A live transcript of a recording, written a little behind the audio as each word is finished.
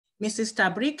Mrs.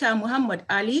 Tabrikah Mohammed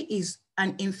is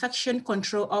an infection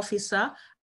control officer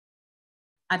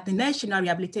at the National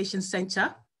Rehabilitation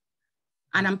Center,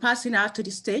 and I'm passing her to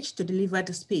the stage to deliver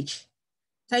the speech.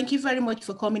 Thank you very much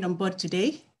for coming on board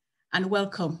today, and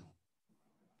welcome.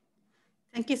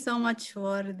 Thank you so much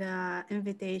for the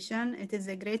invitation. It is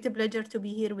a great pleasure to be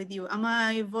here with you.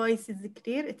 My voice is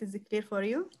clear? It is clear for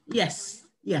you? Yes,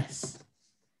 yes.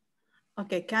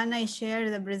 Okay, can I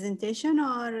share the presentation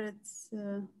or it's...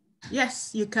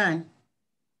 Yes, you can.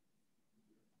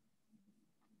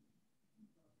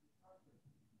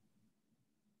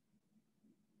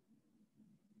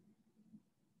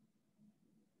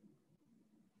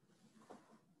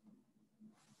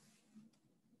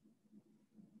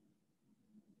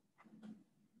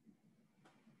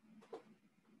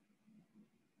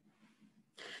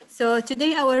 So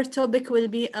today our topic will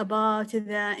be about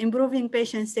the improving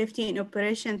patient safety in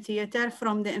operation theater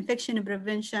from the infection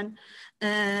prevention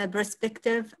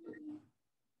perspective.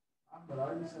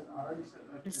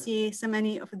 We'll see so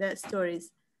many of the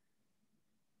stories.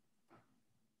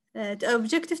 The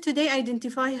objective today,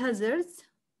 identify hazards.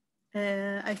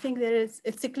 I think it's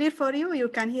clear for you. You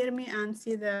can hear me and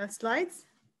see the slides.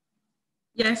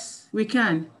 Yes, we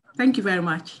can. Thank you very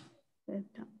much.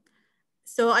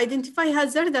 So identify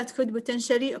hazards that could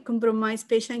potentially compromise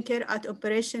patient care at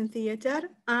operation theater,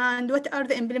 and what are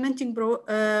the implementing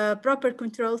proper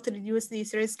control to reduce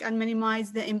these risks and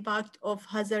minimize the impact of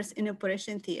hazards in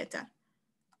operation theater.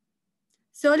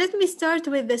 So let me start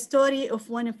with the story of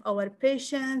one of our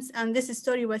patients, and this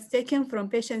story was taken from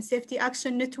Patient Safety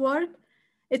Action Network.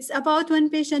 It's about one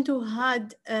patient who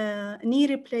had knee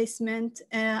replacement,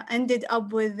 ended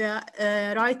up with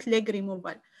right leg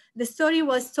removal. The story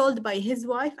was told by his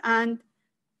wife, and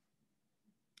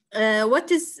what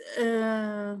is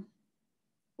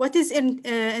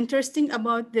interesting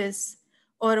about this,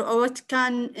 or what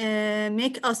can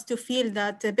make us to feel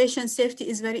that patient safety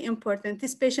is very important.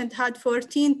 This patient had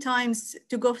 14 times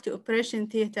to go to operation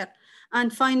theater,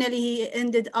 and finally he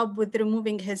ended up with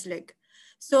removing his leg.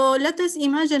 So let us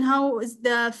imagine how is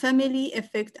the family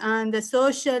effect and the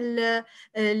social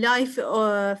life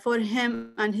for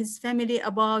him and his family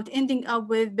about ending up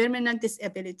with permanent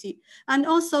disability. And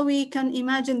also we can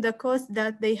imagine the cost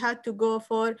that they had to go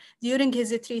for during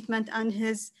his treatment and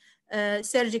his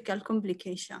surgical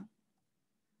complication.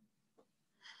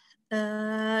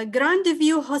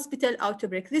 Grandview Hospital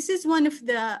outbreak. This is one of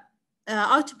the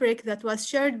outbreak that was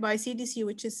shared by CDC,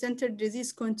 which is Center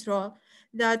Disease Control,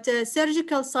 that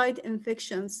surgical site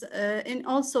infections, and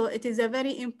also it is a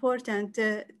very important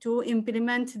to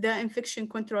implement the infection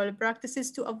control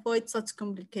practices to avoid such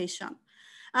complication.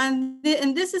 And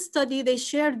in this study, they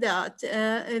shared that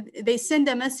they send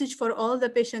a message for all the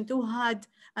patients who had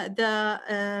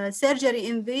the surgery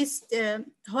in this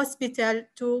hospital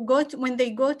to go to, when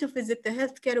they go to visit the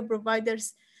healthcare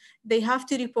providers, they have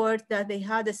to report that they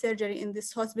had a surgery in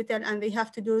this hospital, and they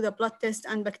have to do the blood test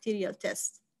and bacterial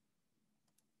test.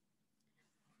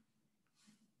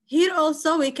 Here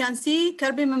also we can see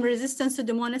carbapenem-resistant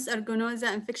Pseudomonas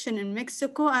aeruginosa infection in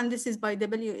Mexico, and this is by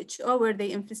WHO, where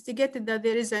they investigated that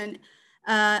there is a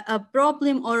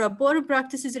problem or a poor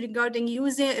practices regarding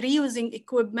reusing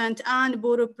equipment and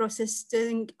poor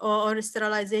processing or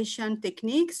sterilization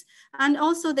techniques. And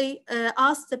also they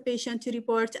asked the patient to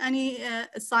report any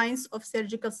signs of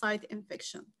surgical site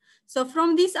infection. So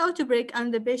from this outbreak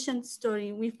and the patient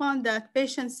story, we found that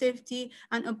patient safety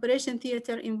and operation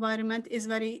theater environment is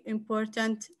very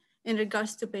important in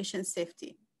regards to patient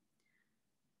safety.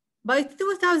 By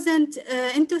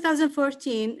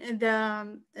 2014,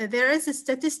 there is a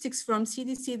statistics from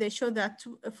CDC. They show that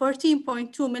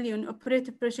 14.2 million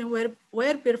operative procedures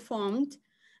were performed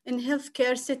in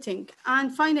healthcare setting.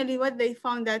 And finally, what they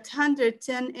found that 800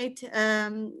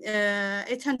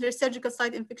 surgical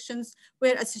site infections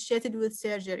were associated with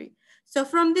surgery. So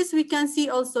from this, we can see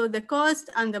also the cost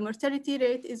and the mortality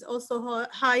rate is also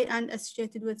high and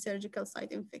associated with surgical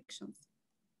site infections.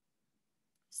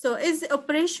 So is the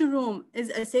operation room is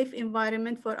a safe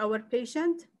environment for our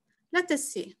patient? Let us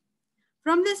see.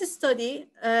 From this study,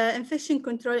 infection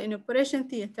control in operation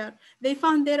theater, they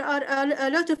found there are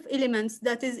a lot of elements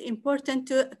that is important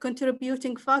to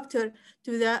contributing factor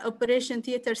to the operation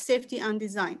theater safety and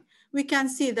design. We can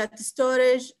see that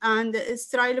storage and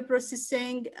sterile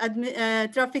processing,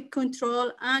 traffic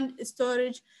control and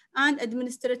storage and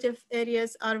administrative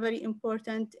areas are very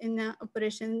important in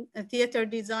operation theater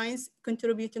designs,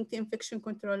 contributing to infection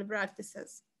control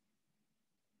practices.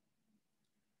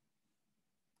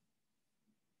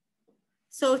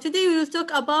 So today we will talk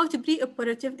about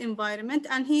pre-operative environment,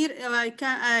 and here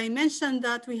I mentioned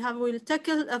that we'll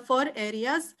tackle 4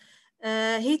 areas.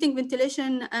 heating,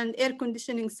 ventilation, and air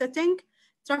conditioning setting,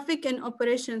 traffic in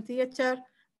operation theater,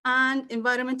 and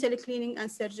environmental cleaning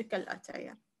and surgical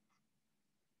attire.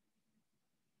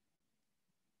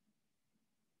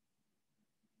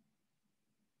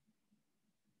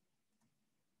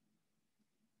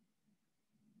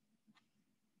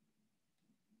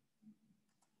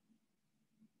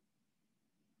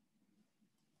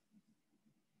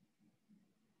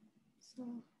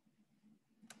 So,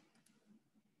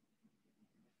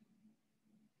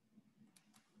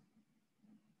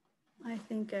 I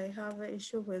think I have an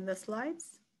issue with the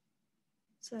slides.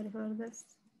 Sorry for this.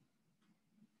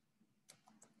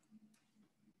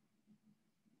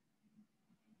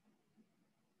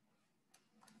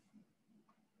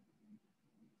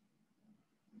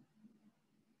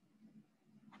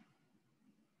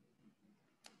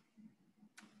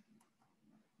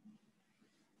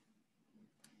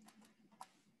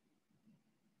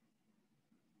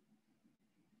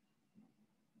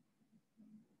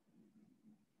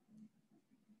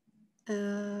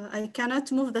 I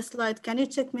cannot move the slide. Can you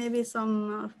check maybe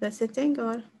some of the setting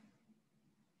or?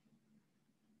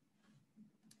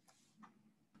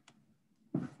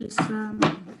 It's, I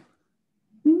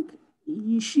think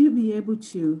you should be able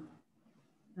to.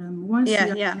 Once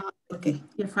Okay.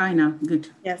 You're fine now. Good.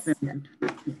 Yes. Very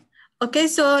good. Okay,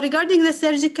 so regarding the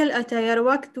surgical attire,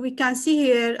 what we can see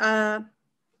here,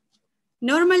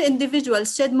 normal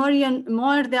individuals shed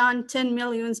more than 10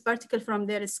 million particles from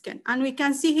their skin. And we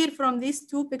can see here from these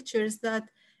two pictures that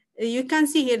you can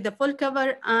see here the full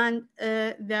cover and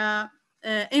the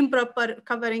improper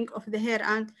covering of the hair.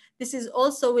 And this is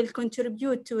also will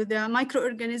contribute to the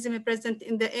microorganism present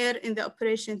in the air in the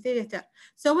operation theater.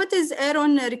 So what is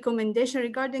Aaron recommendation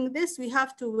regarding this? We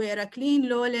have to wear a clean,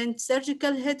 low-length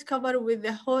surgical head cover with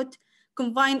the hood,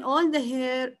 combine all the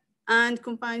hair and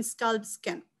combine scalp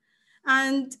skin.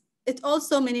 And it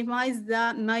also minimizes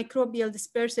the microbial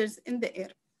dispersers in the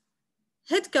air.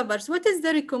 Head covers, what is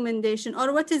the recommendation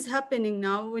or what is happening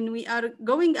now when we are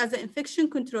going as an infection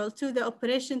control to the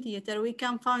operation theater? We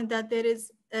can find that there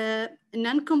is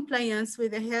non-compliance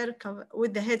with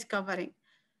the head covering.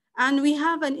 And we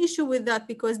have an issue with that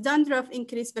because dandruff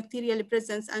increases bacterial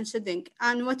presence and shedding.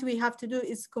 And what we have to do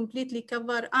is completely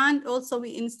cover, and also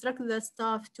we instruct the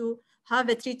staff to have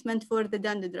a treatment for the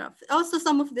dandruff. Also,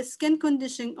 some of the skin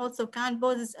condition also can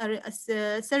pose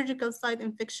a surgical site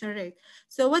infection rate.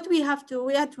 So what we have to,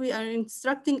 we are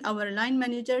instructing our line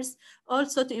managers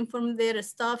also to inform their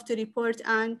staff to report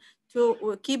and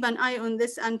to keep an eye on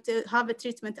this and to have a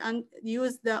treatment and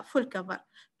use the full cover.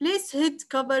 Place head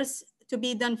covers to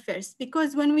be done first,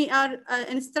 because when we are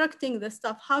instructing the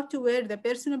staff how to wear the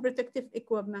personal protective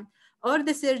equipment or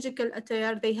the surgical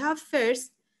attire, they have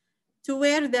first to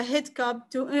wear the head cap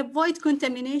to avoid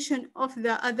contamination of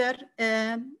the other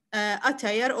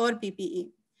attire or PPE.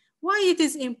 Why it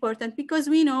is important? Because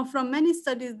we know from many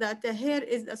studies that the hair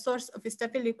is a source of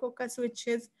staphylococcus, which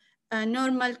is a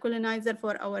normal colonizer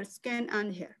for our skin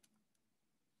and hair.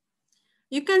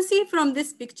 You can see from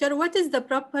this picture what is the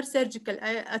proper surgical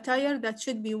attire that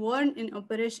should be worn in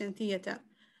operation theater.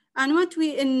 And what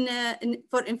we,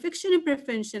 for infection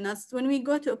prevention, when we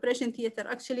go to operation theater,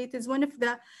 actually it is one of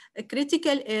the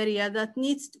critical area that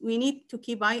we need to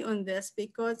keep eye on this,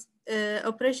 because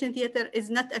operation theater is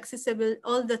not accessible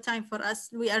all the time for us.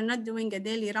 We are not doing a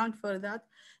daily round for that.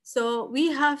 So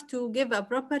we have to give a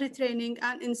proper training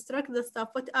and instruct the staff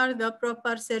what are the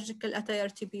proper surgical attire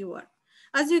to be worn.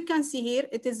 As you can see here,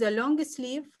 it is a long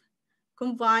sleeve,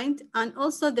 combined, and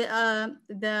also the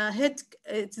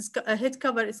head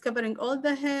cover is covering all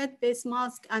the head, face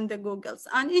mask, and the goggles,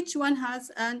 and each one has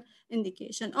an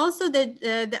indication. Also,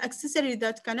 the accessory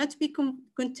that cannot be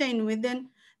contained within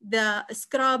the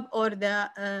scrub or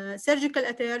the surgical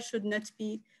attire should not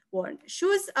be worn.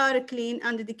 Shoes are clean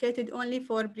and dedicated only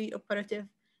for pre-operative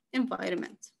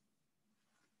environment.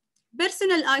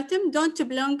 Personal items don't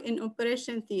belong in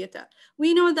operation theater.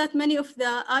 We know that many of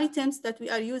the items that we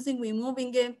are using, we're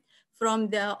moving it from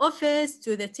the office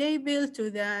to the table to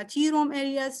the tea room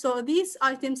area. So these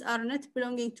items are not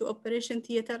belonging to operation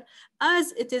theater,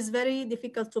 as it is very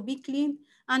difficult to be clean.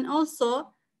 And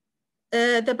also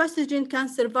the pathogen can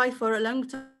survive for a long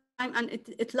time, and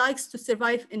it likes to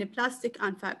survive in a plastic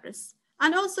and fibrous.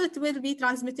 And also it will be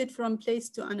transmitted from place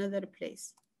to another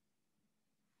place.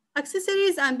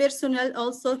 Accessories and personal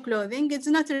also clothing, it's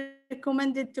not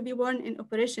recommended to be worn in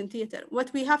operation theater.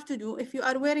 What we have to do, if you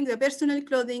are wearing the personal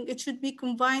clothing, it should be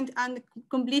combined and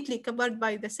completely covered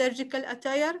by the surgical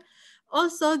attire.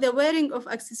 Also, the wearing of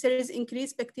accessories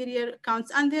increase bacterial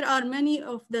counts, and there are many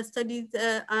of the studies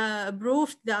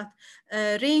proved that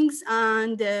rings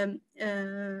and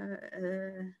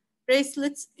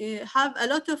bracelets have a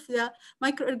lot of the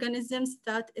microorganisms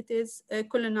that it is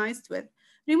colonized with.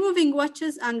 Removing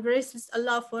watches and bracelets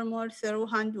allow for more thorough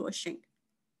hand washing.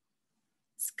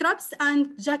 Scrubs and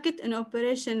jacket in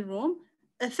operation room.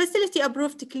 A facility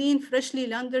approved to clean freshly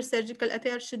laundered surgical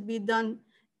attire should be done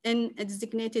in a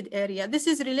designated area. This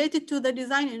is related to the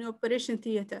design in operation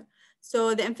theater. So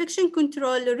the infection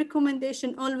control recommendation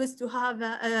always to have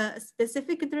a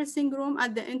specific dressing room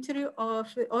at the entry of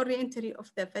or re-entry of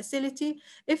the facility.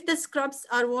 If the scrubs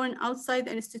are worn outside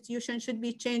the institution, should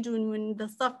be changed when the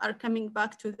staff are coming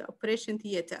back to the operation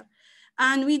theater.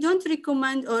 And we don't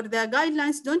recommend, or the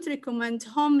guidelines don't recommend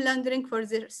home laundering for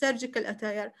the surgical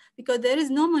attire because there is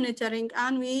no monitoring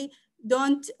and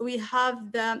we have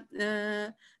the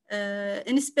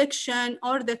inspection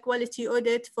or the quality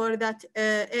audit for that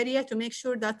area to make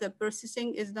sure that the processing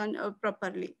is done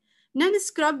properly.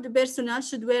 Non-scrubbed personnel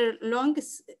should wear long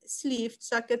sleeved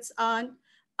jackets and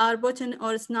are button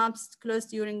or snaps closed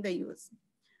during the use.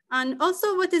 And also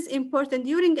what is important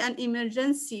during an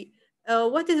emergency,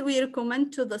 we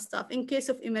recommend to the staff in case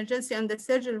of emergency and the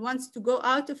surgeon wants to go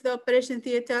out of the operation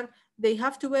theater, they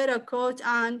have to wear a coat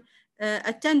and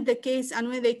attend the case. And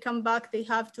when they come back, they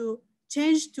have to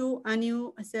change to a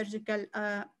new surgical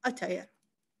attire.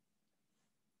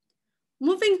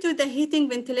 Moving to the heating,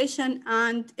 ventilation,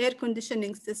 and air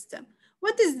conditioning system.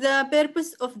 What is the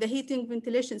purpose of the heating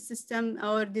ventilation system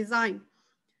or design?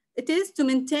 It is to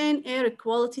maintain air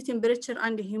quality, temperature,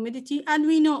 and humidity. And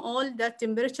we know all that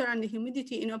temperature and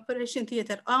humidity in operation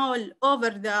theater all over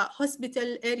the hospital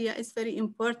area is very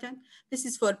important. This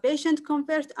is for patient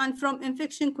comfort and from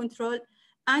infection control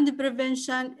and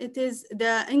prevention. It is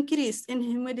the increase in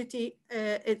humidity.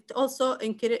 It also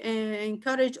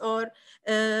encourage or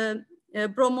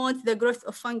promote the growth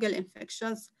of fungal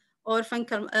infections or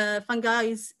fungi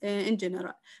in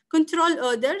general. Control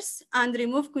odors and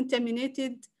remove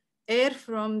contaminated air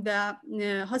from the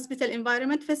hospital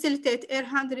environment, facilitate air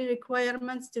handling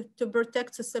requirements to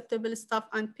protect susceptible staff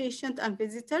and patient and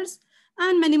visitors,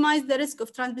 and minimize the risk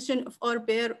of transmission of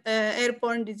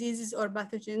airborne diseases or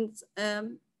pathogens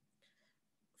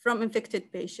from infected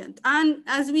patient. And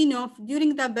as we know,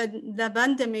 during the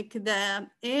pandemic, the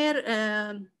air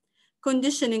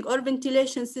conditioning or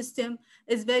ventilation system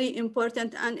is very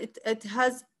important, and it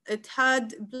had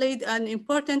played an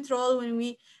important role when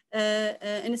we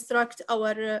instruct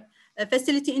our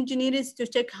facility engineers to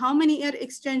check how many air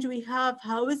exchange we have,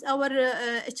 how is our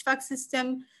HVAC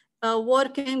system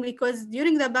working, because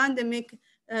during the pandemic,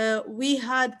 we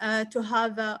had to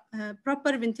have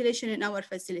proper ventilation in our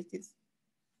facilities.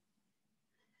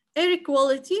 Air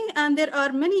quality, and there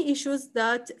are many issues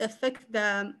that affect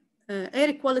the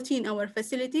air quality in our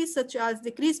facilities, such as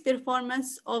decreased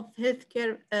performance of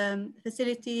healthcare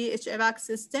facility HVAC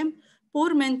system,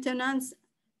 poor maintenance,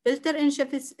 filter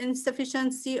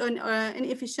insufficiency and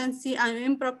inefficiency, and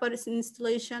improper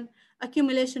installation,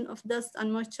 accumulation of dust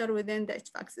and moisture within the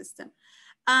HVAC system.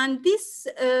 And these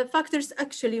factors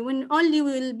actually only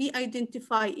will be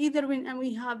identified either when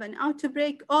we have an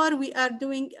outbreak or we are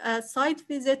doing a site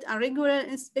visit, a regular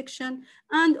inspection,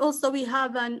 and also we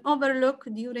have an overlook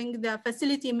during the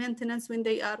facility maintenance when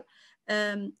they are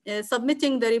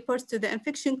submitting the reports to the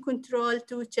infection control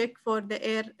to check for the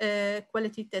air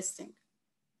quality testing.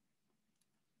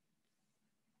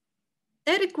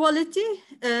 Air quality,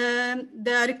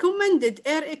 the recommended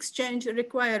air exchange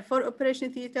required for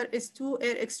operation theater is 2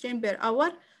 air exchange per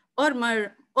hour or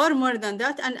more than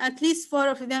that, and at least 4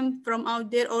 of them from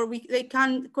out there, or they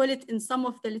can call it in some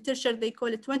of the literature, they call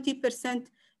it 20%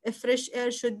 fresh air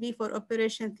should be for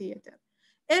operation theater.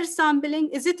 Air sampling,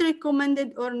 is it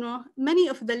recommended or no? Many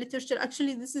of the literature,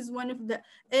 actually this is one of the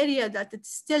area that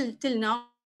it's still till now,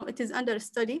 it is under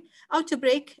study.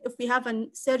 Outbreak, if we have a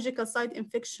surgical site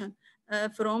infection,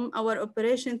 from our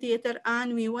operation theater,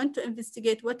 and we want to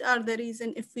investigate what are the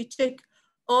reasons. If we check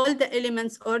all the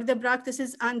elements or the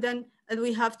practices, and then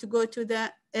we have to go to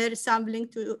the air sampling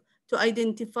to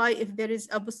identify if there is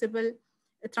a possible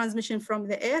transmission from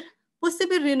the air.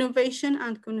 Possible renovation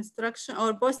and construction,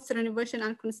 or post-renovation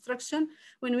and construction.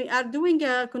 When we are doing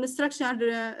a construction and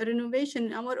renovation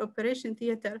in our operation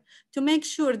theater, to make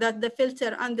sure that the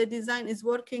filter and the design is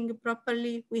working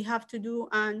properly, we have to do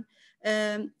an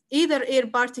either air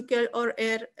particle or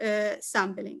air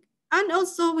sampling. And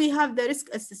also we have the risk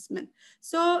assessment.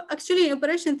 So actually in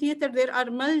operation theater, there are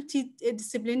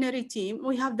multidisciplinary team.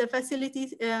 We have the facility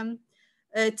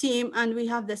team, and we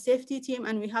have the safety team,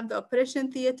 and we have the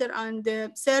operation theater and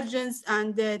the surgeons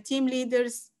and the team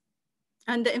leaders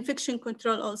and the infection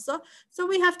control also. So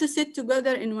we have to sit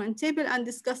together in one table and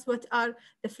discuss what are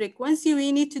the frequency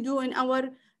we need to do in our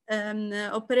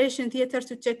operation theater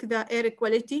to check the air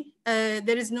quality.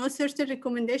 There is no certain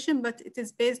recommendation, but it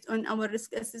is based on our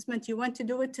risk assessment. You want to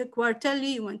do it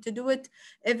quarterly, you want to do it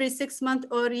every 6 months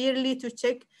or yearly to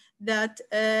check that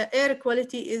air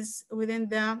quality is within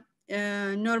the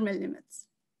normal limits.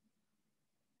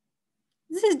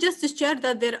 This is just to share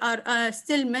that there are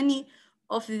still many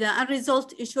of the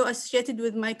unresolved issues associated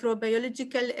with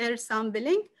microbiological air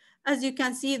sampling. As you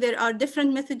can see, there are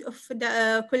different methods of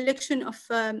the collection of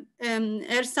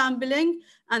air sampling,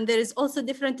 and there is also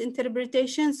different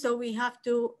interpretation. So we have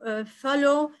to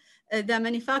follow the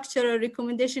manufacturer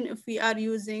recommendation if we are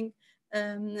using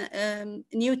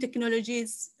new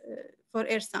technologies for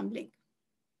air sampling.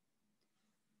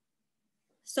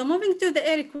 So moving to the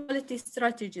air quality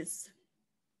strategies.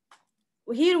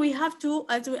 Here we have to,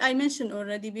 as I mentioned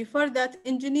already before, that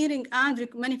engineering and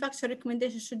manufacturer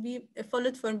recommendations should be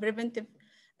followed for preventive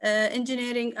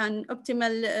engineering and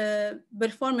optimal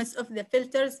performance of the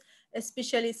filters.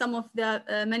 Especially some of the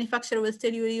manufacturer will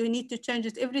tell you you need to change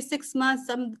it every 6 months.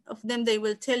 Some of them, they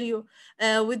will tell you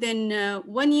within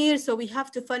 1 year. So we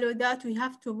have to follow that. We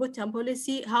have to put a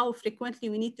policy, how frequently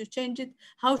we need to change it,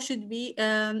 how should be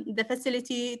the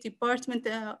facility department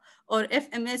or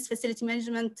FMS, facility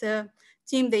management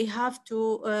team, they have to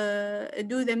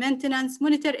do the maintenance,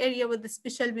 monitor area with the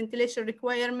special ventilation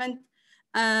requirement,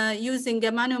 using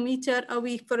a manometer.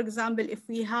 For example, if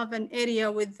we have an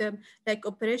area with like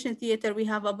operation theater, we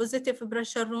have a positive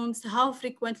pressure rooms, how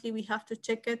frequently we have to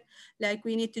check it, like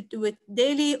we need to do it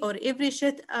daily or every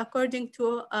shift according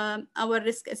to our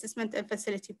risk assessment and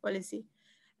facility policy.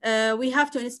 We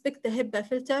have to inspect the HEPA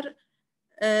filter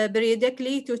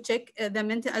periodically to check the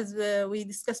maintenance, as we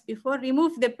discussed before.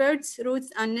 Remove the birds, roots,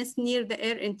 and nests near the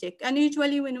air intake. And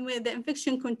usually when the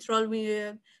infection control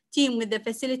team with the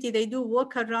facility, they do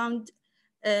walk around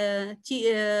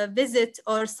visit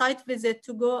or site visit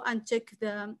to go and check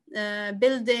the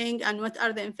building and what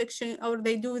are the infection, or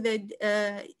they do the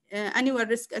annual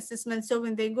risk assessment. So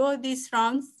when they go these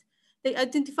rounds, they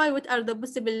identify what are the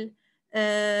possible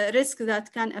risks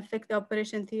that can affect the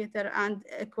operation theater and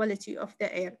quality of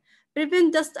the air.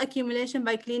 Prevent dust accumulation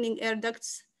by cleaning air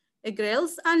ducts,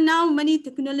 grills, and now many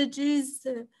technologies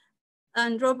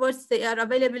and robots, they are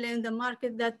available in the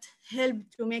market that help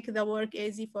to make the work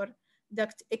easy for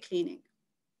duct cleaning.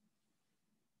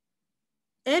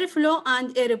 Airflow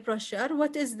and air pressure,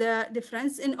 what is the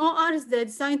difference? In ORs, they're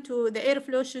designed to, the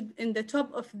airflow should in the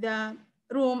top of the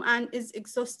room and is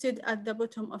exhausted at the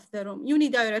bottom of the room,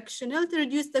 unidirectional to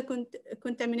reduce the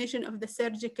contamination of the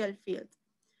surgical field.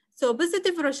 So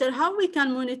positive pressure, how we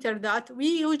can monitor that?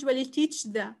 We usually teach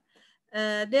the,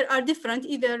 there are different,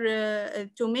 either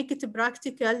to make it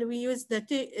practical, we use the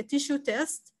tissue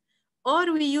test,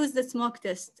 or we use the smoke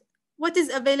test. What is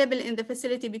available in the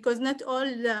facility, because not all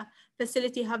the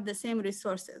facility have the same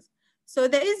resources. So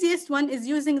the easiest one is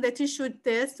using the tissue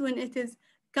test when it is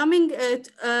coming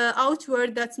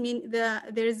outward. That means there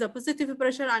is a positive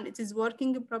pressure and it is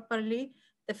working properly.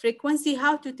 The frequency,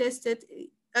 how to test it,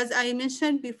 as I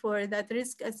mentioned before, that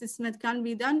risk assessment can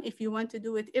be done if you want to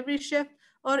do it every shift,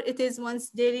 or it is once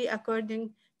daily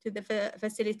according to the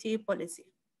facility policy.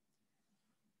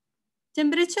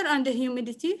 Temperature and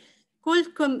humidity.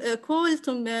 Cold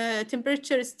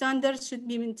temperature standards should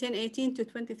be maintained 18 to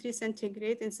 23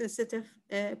 centigrade in sensitive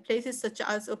places such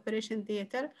as operation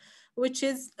theater, which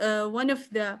is one of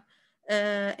the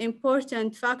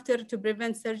important factors to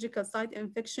prevent surgical site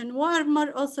infection.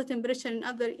 Warmer also temperature in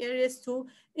other areas to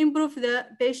improve the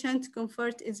patient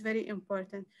comfort is very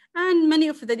important. And many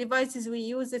of the devices we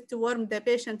use it to warm the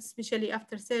patient, especially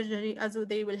after surgery, as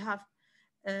they will have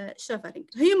shivering.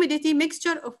 Humidity,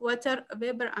 mixture of water,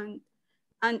 vapor,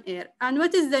 and air. And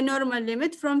what is the normal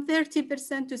limit? From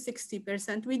 30% to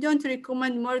 60%. We don't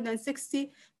recommend more than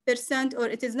 60%, or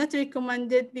it is not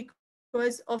recommended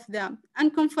because of the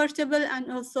uncomfortable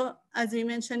and also, as we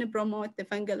mentioned, promote the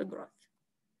fungal growth.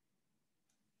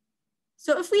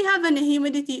 So if we have a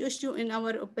humidity issue in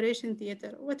our operation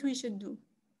theater, what we should do?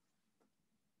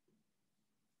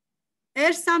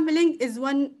 Air sampling is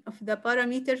one of the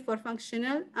parameters for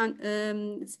functional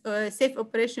and safe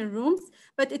operation rooms,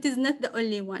 but it is not the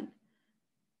only one.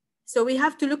 So we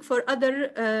have to look for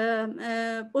other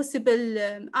possible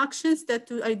actions that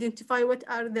to identify what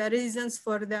are the reasons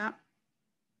for the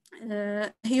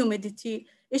humidity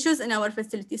issues in our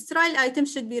facility. Sterile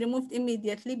items should be removed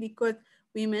immediately because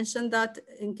we mentioned that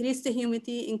increased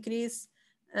humidity, increase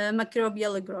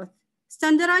microbial growth.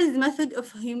 Standardized method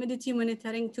of humidity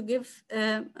monitoring to give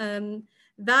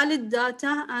valid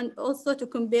data and also to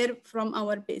compare from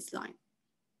our baseline.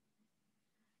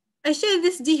 I share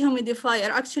this dehumidifier.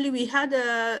 Actually, we had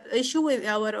an issue with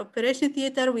our operation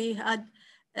theater. We had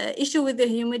an issue with the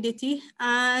humidity,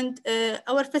 and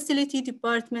our facility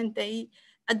department, they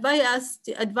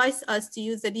advise us to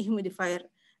use the dehumidifier.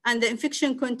 And the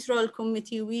infection control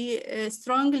committee, we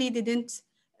strongly didn't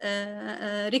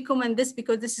recommend this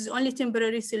because this is only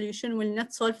temporary solution, will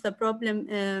not solve the problem.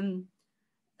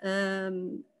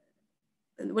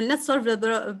 Will not solve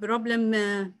the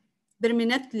problem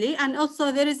permanently, and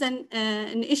also there is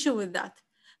an issue with that.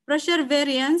 Pressure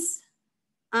variance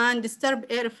and disturb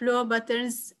airflow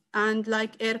patterns, and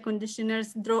like air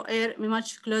conditioners draw air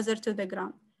much closer to the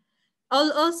ground.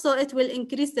 Also, it will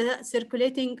increase the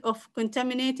circulating of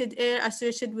contaminated air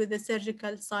associated with the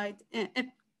surgical site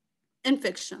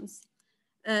infections.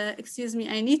 Excuse me,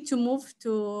 I need to move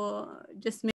to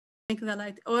just make the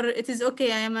light, or it is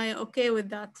okay, am I okay with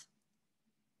that?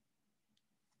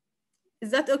 Is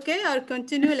that okay, or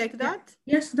continue like that?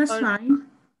 Yes, that's fine.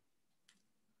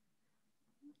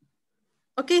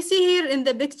 Okay, see here in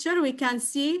the picture, we can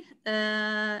see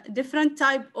different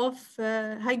type of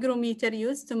hygrometer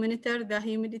used to monitor the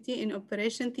humidity in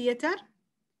operation theater.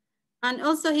 And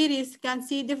also here you can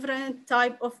see different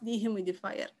type of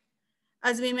dehumidifier.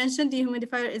 As we mentioned,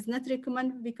 dehumidifier is not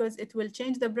recommended because it will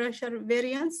change the pressure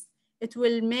variance. It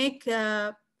will make,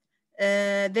 there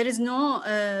is no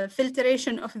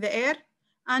filtration of the air.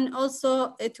 And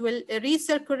also it will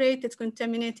recirculate its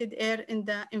contaminated air in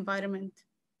the environment.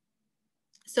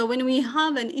 So when we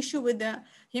have an issue with the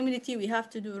humidity, we have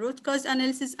to do root cause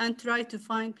analysis and try to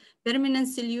find permanent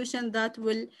solution that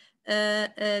will,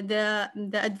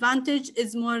 the advantage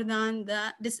is more than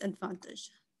the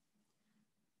disadvantage.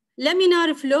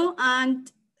 Laminar flow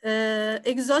and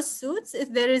exhaust suits,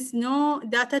 if there is no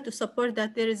data to support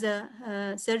that there is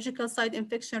a surgical site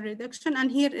infection reduction,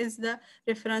 and here is the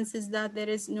references that there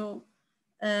is no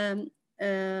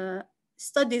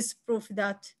studies proof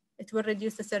that it will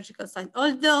reduce the surgical site.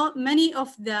 Although many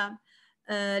of the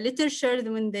literature,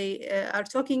 when they are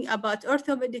talking about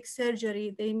orthopedic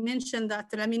surgery, they mention that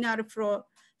laminar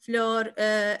floor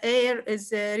air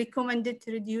is recommended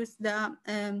to reduce the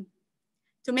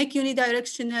to make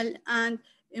unidirectional and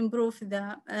improve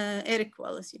the air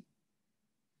quality.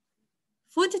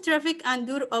 Foot traffic and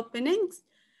door openings.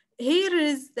 Here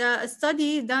is a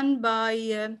study done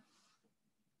by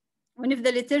one of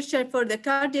the literature for the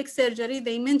cardiac surgery.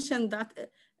 They mentioned that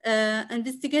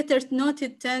investigators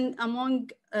noted 10 among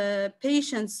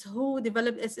patients who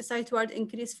developed SSI toward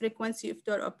increased frequency of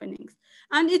door openings.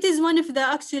 And it is one of the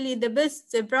actually the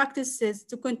best practices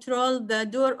to control the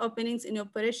door openings in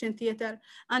operation theater,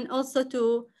 and also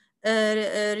to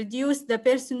reduce the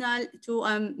personnel to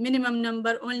a minimum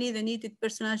number. Only the needed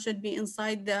personnel should be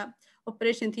inside the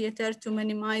operation theater to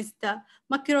minimize the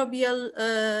microbial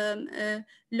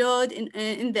load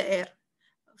in the air.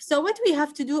 So what we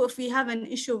have to do if we have an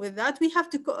issue with that, we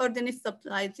have to coordinate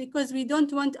supplies, because we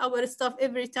don't want our staff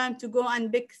every time to go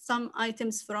and pick some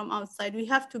items from outside. We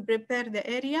have to prepare the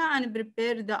area and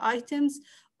prepare the items,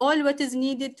 all what is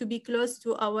needed to be close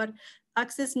to our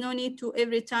access. No need to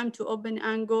every time to open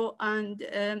and go and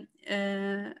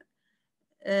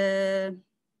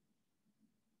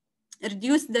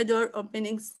reduce the door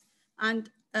openings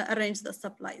and arrange the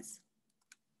supplies.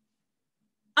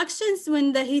 Actions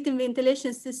when the heat and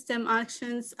ventilation system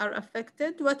actions are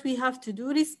affected, what we have to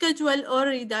do, reschedule or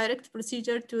redirect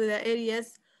procedure to the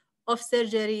areas of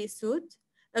surgery suite,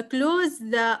 close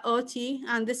the OT,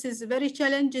 and this is a very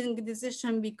challenging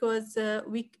decision because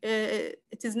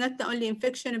it is not the only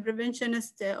infection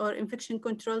preventionist or infection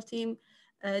control team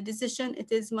decision,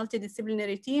 it is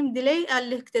multidisciplinary team. Delay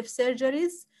elective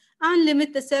surgeries and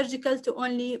limit the surgical to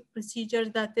only procedure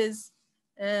that is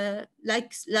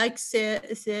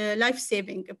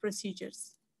life-saving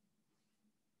procedures.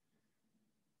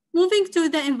 Moving to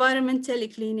the environmental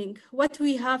cleaning, what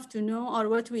we have to know or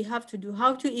what we have to do,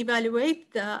 how to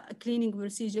evaluate the cleaning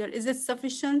procedure. Is it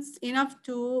sufficient enough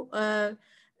to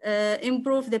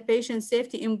improve the patient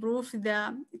safety, improve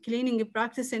the cleaning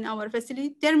practice in our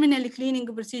facility? Terminal cleaning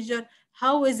procedure,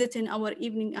 how is it in our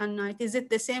evening and night? Is it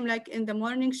the same like in the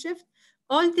morning shift?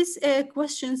 All these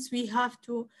questions we have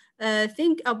to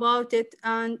think about it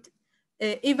and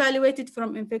evaluate it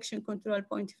from infection control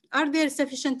point. Are there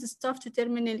sufficient staff to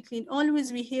terminally clean?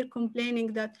 Always we hear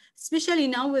complaining that, especially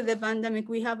now with the pandemic,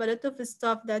 we have a lot of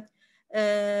staff that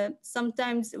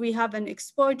sometimes we have an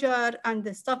exposure and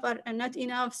the staff are not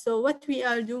enough. So what we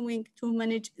are doing to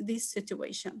manage this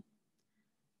situation?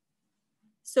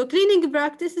 So cleaning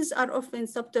practices are often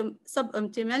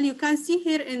suboptimal. You can see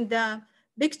here in the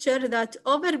picture that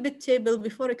over bed table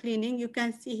before cleaning, you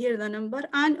can see here the number,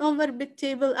 and over bed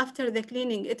table after the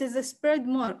cleaning, it is spread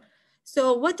more. So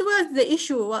what was the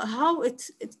issue? How it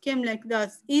came like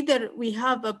that? Either we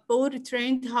have a poor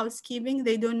trained housekeeping,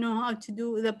 they don't know how to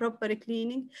do the proper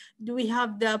cleaning. Do we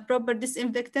have the proper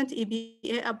disinfectant,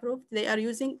 EPA approved, they are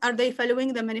using? Are they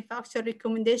following the manufacturer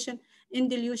recommendation in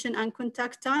dilution and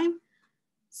contact time?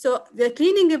 So the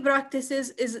cleaning practices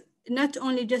is not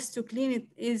only just to clean it,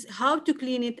 is how to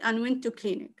clean it and when to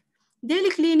clean it.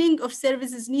 Daily cleaning of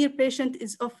services near patient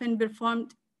is often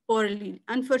performed poorly.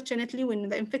 Unfortunately, when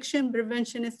the infection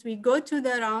preventionists, we go to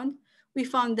the round, we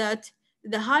found that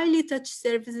the highly touched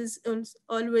services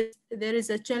always, there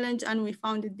is a challenge and we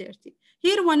found it dirty.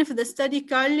 Here, one of the study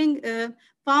Carling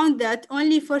found that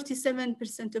only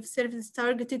 47% of services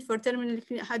targeted for terminal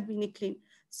clean had been clean.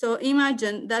 So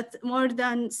imagine that more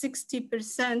than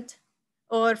 60%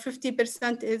 or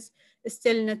 50% is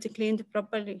still not cleaned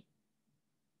properly.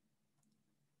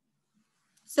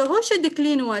 So who should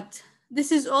clean what?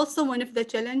 This is also one of the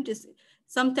challenges.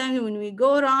 Sometimes when we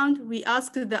go around, we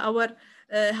ask our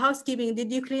housekeeping, did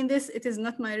you clean this? It is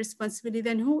not my responsibility.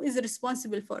 Then who is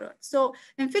responsible for it? So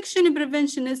infection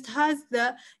preventionist has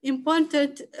the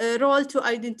important role to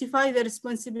identify the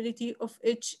responsibility of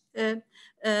each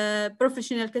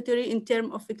professional category in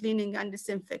terms of cleaning and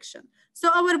disinfection. So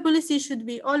our policy should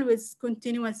be always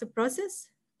continuous process,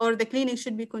 or the cleaning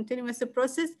should be continuous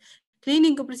process.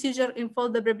 Cleaning procedure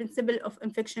involve the principle of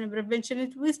infection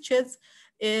prevention, which is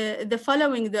the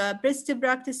following the best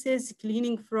practices,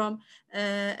 cleaning from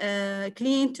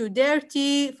clean to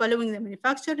dirty, following the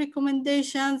manufacturer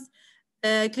recommendations,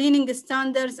 cleaning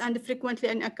standards, and frequently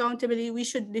and accountably, we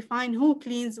should define who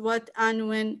cleans what and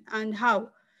when and how.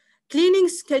 Cleaning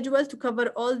schedule to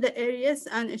cover all the areas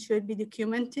and it should be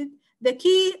documented. The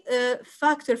key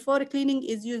factor for cleaning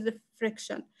is use of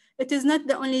friction. It is not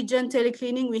the only gentle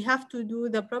cleaning. We have to do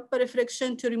the proper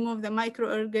friction to remove the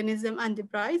microorganism and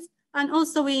debris. And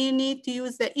also we need to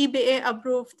use the EPA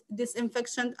approved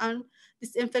disinfectant and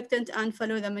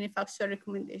follow the manufacturer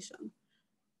recommendation.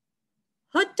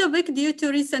 Hot topic due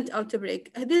to recent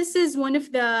outbreak. This is one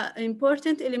of the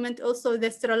important elements, also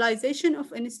the sterilization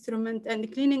of instrument and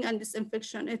cleaning and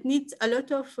disinfection. It needs a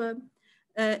lot of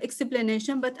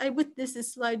explanation, but I put this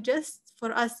slide just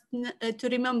for us to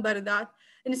remember that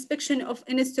inspection of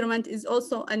instrument is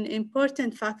also an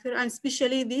important factor, and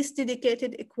especially this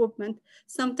dedicated equipment.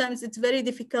 Sometimes it's very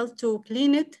difficult to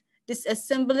clean it,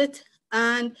 disassemble it,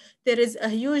 and there is a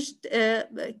huge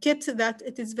kit that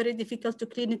it is very difficult to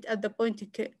clean it at the point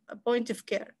of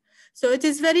care. So it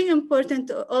is very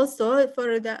important also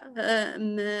for the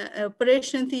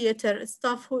operation theater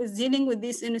staff who is dealing with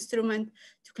this instrument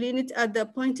to clean it at the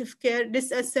point of care,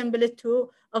 disassemble it to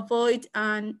avoid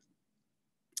an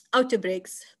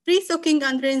outbreaks. Pre-soaking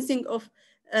and rinsing of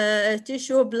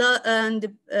tissue, blood,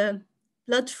 and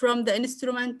blood from the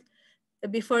instrument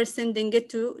before sending it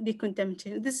to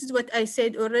decontamination. This is what I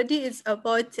said already. It's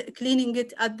about cleaning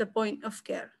it at the point of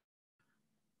care.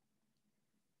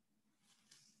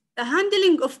 The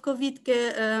handling of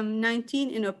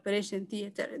COVID-19 in operation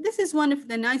theater. This is one of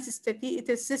the nice studies. It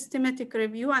is systematic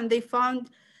review, and they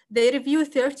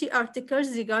reviewed 30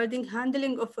 articles regarding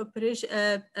handling of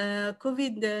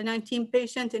COVID-19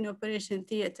 patient in operation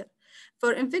theater.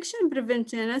 For infection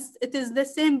preventionists, it is the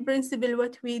same principle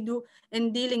what we do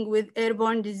in dealing with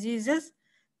airborne diseases.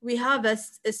 We have a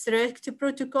strict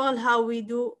protocol how we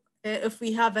do if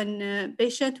we have a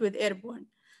patient with airborne.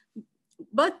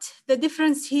 But the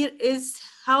difference here is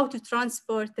how to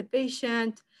transport the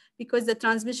patient, because the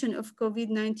transmission of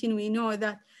COVID-19, we know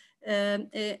that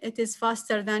it is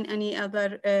faster than any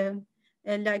other,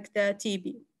 like the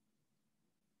TB.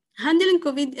 Handling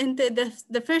COVID,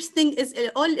 the first thing is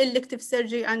all elective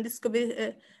surgery and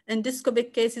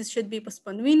endoscopic cases should be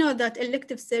postponed. We know that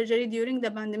elective surgery during the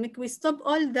pandemic, we stopped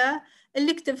all the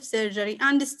elective surgery,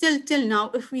 and still till now,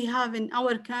 if we have in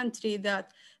our country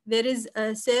that there is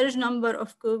a surge number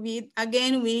of COVID,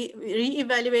 again, we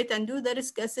reevaluate and do the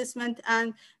risk assessment,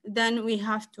 and then we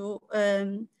have to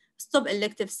stop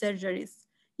elective surgeries.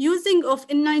 Using of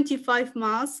N95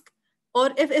 mask or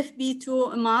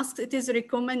FFP2 masks, it is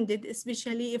recommended,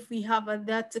 especially if we have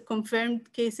that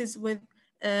confirmed cases with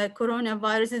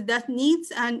coronavirus that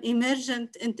needs an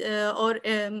emergent or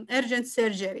urgent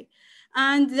surgery.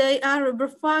 And they are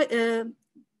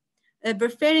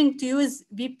preferring to use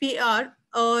BPR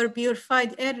or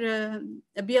purified air,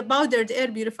 powdered air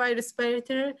purified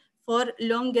respirator for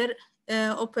longer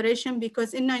operation,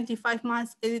 because N95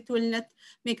 mask, it will not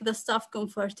make the staff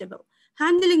comfortable.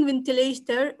 Handling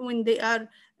ventilator when they are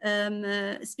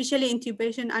especially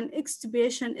intubation and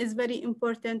extubation is very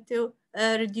important to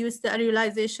reduce the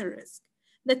aerosolization risk.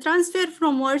 The transfer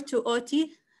from ward to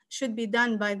OT, should be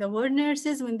done by the ward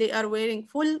nurses when they are wearing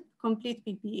full, complete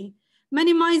PPE.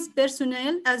 Minimize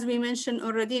personnel, as we mentioned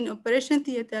already in operation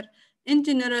theater. In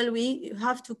general, we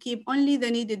have to keep only the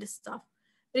needed staff.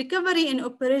 Recovery in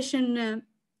operation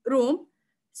room.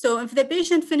 So if the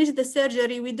patient finished the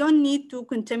surgery, we don't need to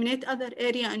contaminate other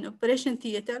area in operation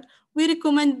theater. We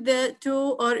recommend it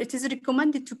is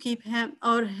recommended to keep him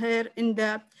or her in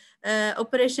the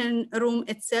operation room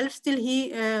itself till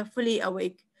he fully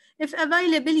awake. If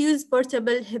available, use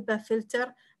portable HEPA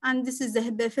filter. And this is the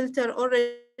HEPA filter.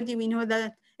 Already we know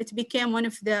that it became one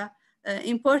of the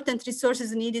important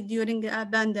resources needed during a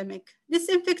pandemic.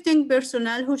 Disinfecting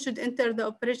personnel who should enter the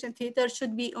operation theater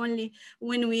should be only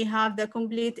when we have the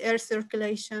complete air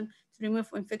circulation to remove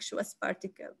infectious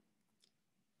particles.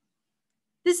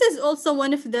 This is also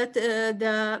one of the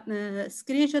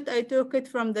screenshot I took it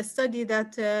from the study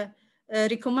that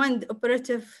recommend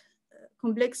operative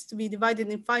complex to be divided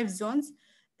in 5 zones.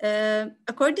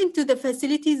 According to the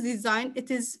facilities design,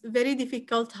 it is very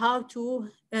difficult how to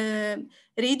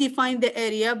redefine the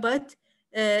area, but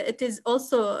it is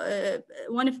also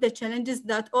one of the challenges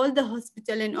that all the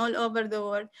hospitals and all over the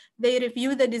world, they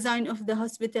review the design of the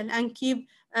hospital and keep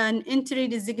an entry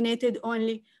designated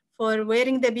only for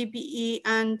wearing the PPE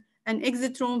and an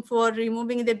exit room for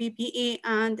removing the PPE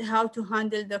and how to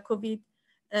handle the COVID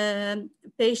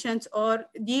patients or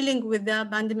dealing with the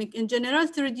pandemic in general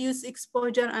to reduce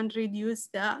exposure and reduce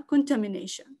the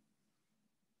contamination.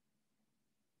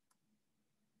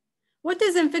 What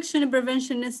is infection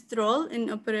preventionist role in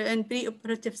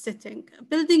pre-operative setting?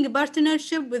 Building a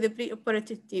partnership with the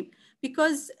pre-operative team.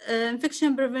 Because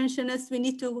infection preventionists, we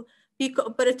need to be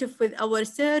cooperative with our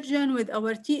surgeon, with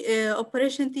our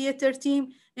operation theater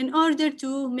team in order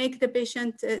to make the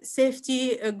patient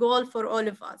safety a goal for all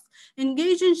of us.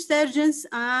 Engaging surgeons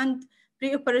and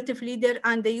pre-operative leader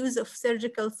and the use of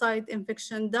surgical site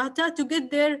infection data to get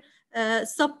their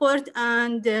support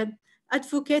and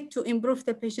advocate to improve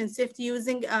the patient safety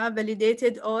using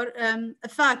validated or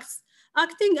facts.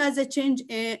 Acting as a change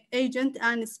agent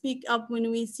and speak up when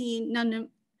we see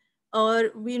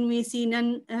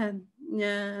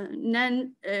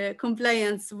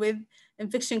non-compliance with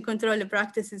infection control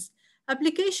practices.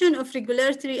 Application of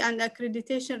regulatory and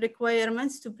accreditation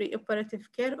requirements to pre-operative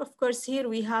care. Of course, here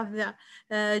we have the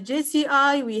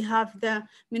JCI, we have the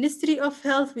Ministry of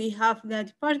Health, we have the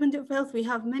Department of Health, we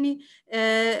have many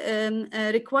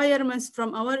requirements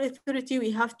from our authority.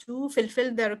 We have to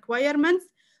fulfill the requirements.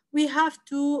 We have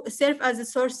to serve as a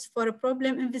source for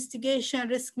problem investigation,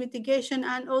 risk mitigation,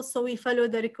 and also we follow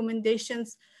the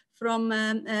recommendations from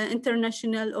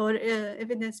international or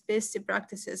evidence-based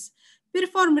practices.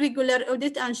 Perform regular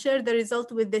audit and share the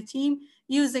result with the team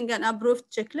using an approved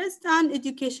checklist, and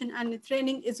education and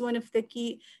training is one of the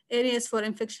key areas for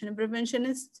infection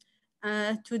preventionists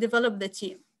to develop the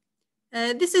team.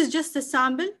 This is just a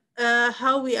sample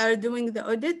how we are doing the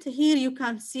audit. Here you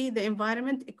can see the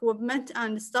environment, equipment,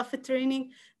 and staff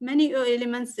training. Many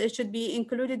elements should be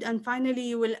included, and finally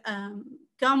you will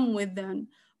come with an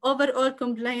overall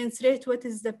compliance rate. What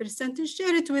is the percentage?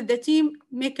 Share it with the team,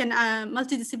 make a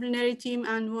multidisciplinary team,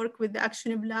 and work with the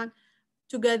action plan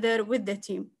together with the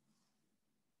team.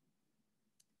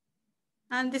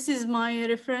 And this is my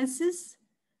references.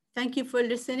 Thank you for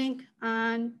listening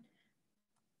and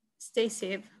stay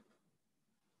safe.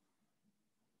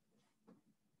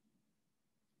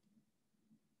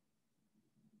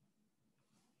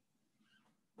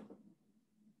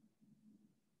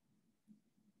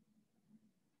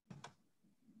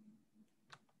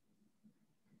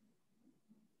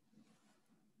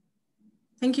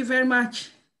 Thank you very much.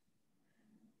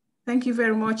 Thank you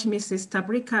very much, Mrs.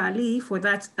 Tabrikah Ali, for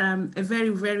that a very,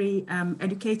 very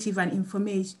educative and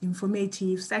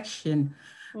informative section.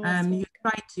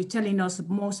 You're telling us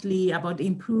mostly about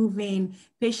improving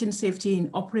patient safety in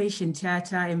operation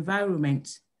theater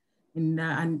environment.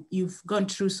 And you've gone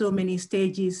through so many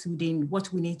stages within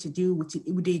what we need to do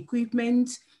with the equipment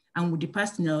and with the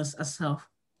personnel itself.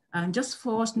 And just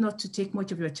for us not to take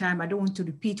much of your time, I don't want to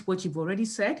repeat what you've already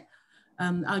said.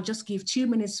 I'll just give 2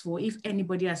 minutes for if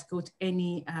anybody has got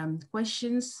any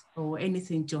questions or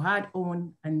anything to add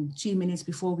on, and 2 minutes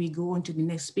before we go on to the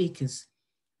next speakers.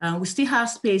 We still have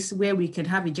space where we can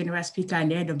have a general speaker at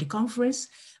the end of the conference,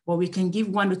 but we can give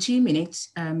 1 or 2 minutes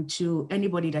to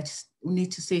anybody that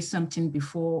needs to say something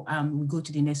before we go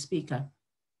to the next speaker.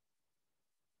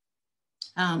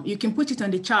 You can put it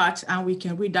on the chart and we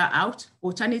can read that out.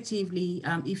 Alternatively,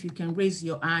 if you can raise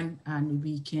your hand and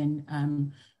we can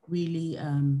really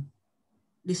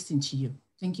listen to you.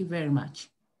 Thank you very much.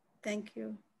 Thank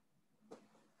you.